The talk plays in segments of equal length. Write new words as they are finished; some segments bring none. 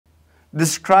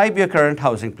Describe your current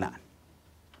housing plan.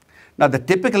 Now, the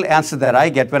typical answer that I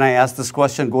get when I ask this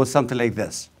question goes something like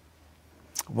this.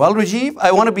 Well, Rajiv,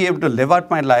 I want to be able to live out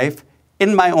my life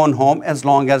in my own home as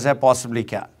long as I possibly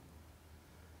can.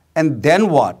 And then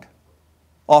what?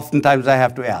 Oftentimes I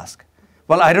have to ask.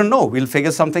 Well, I don't know. We'll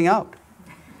figure something out.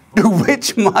 To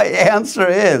which my answer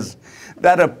is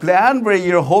that a plan where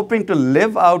you're hoping to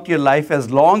live out your life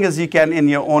as long as you can in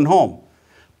your own home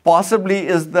possibly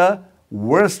is the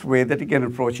worst way that you can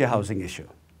approach a housing issue.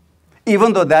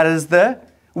 Even though that is the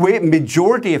way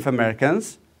majority of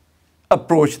Americans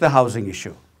approach the housing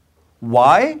issue.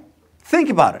 Why? Think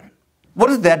about it. What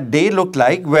does that day look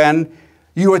like when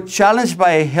you are challenged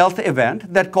by a health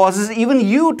event that causes even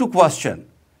you to question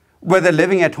whether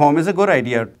living at home is a good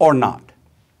idea or not?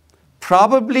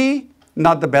 Probably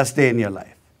not the best day in your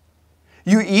life.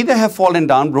 You either have fallen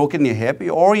down, broken your hip,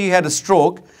 or you had a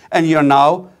stroke and you're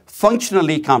now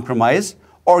functionally compromised,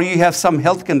 or you have some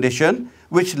health condition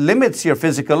which limits your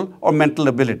physical or mental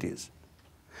abilities.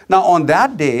 Now, on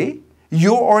that day,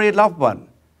 you or a loved one,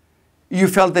 you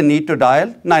felt the need to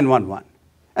dial 911.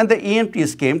 And the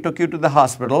EMTs came, took you to the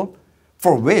hospital,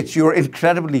 for which you are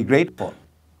incredibly grateful.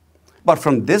 But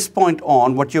from this point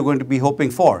on, what you're going to be hoping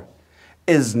for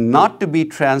is not to be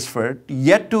transferred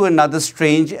yet to another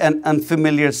strange and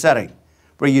unfamiliar setting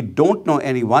where you don't know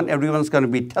anyone, everyone's going to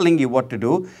be telling you what to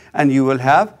do, and you will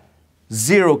have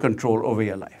zero control over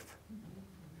your life.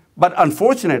 But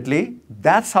unfortunately,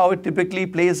 that's how it typically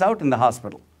plays out in the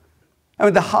hospital. I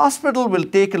mean, the hospital will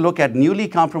take a look at newly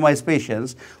compromised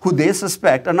patients who they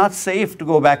suspect are not safe to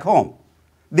go back home.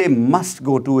 They must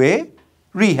go to a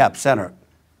rehab center,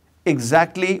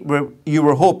 exactly where you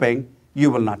were hoping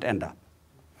you will not end up.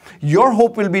 Your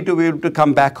hope will be to be able to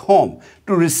come back home,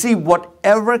 to receive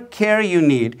whatever care you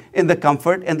need in the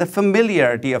comfort and the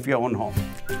familiarity of your own home.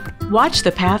 Watch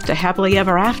The Path to Happily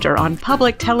Ever After on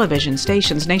public television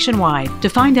stations nationwide. To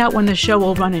find out when the show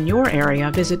will run in your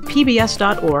area, visit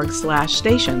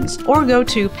pbs.org/stations or go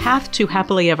to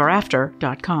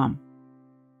pathtohappilyeverafter.com.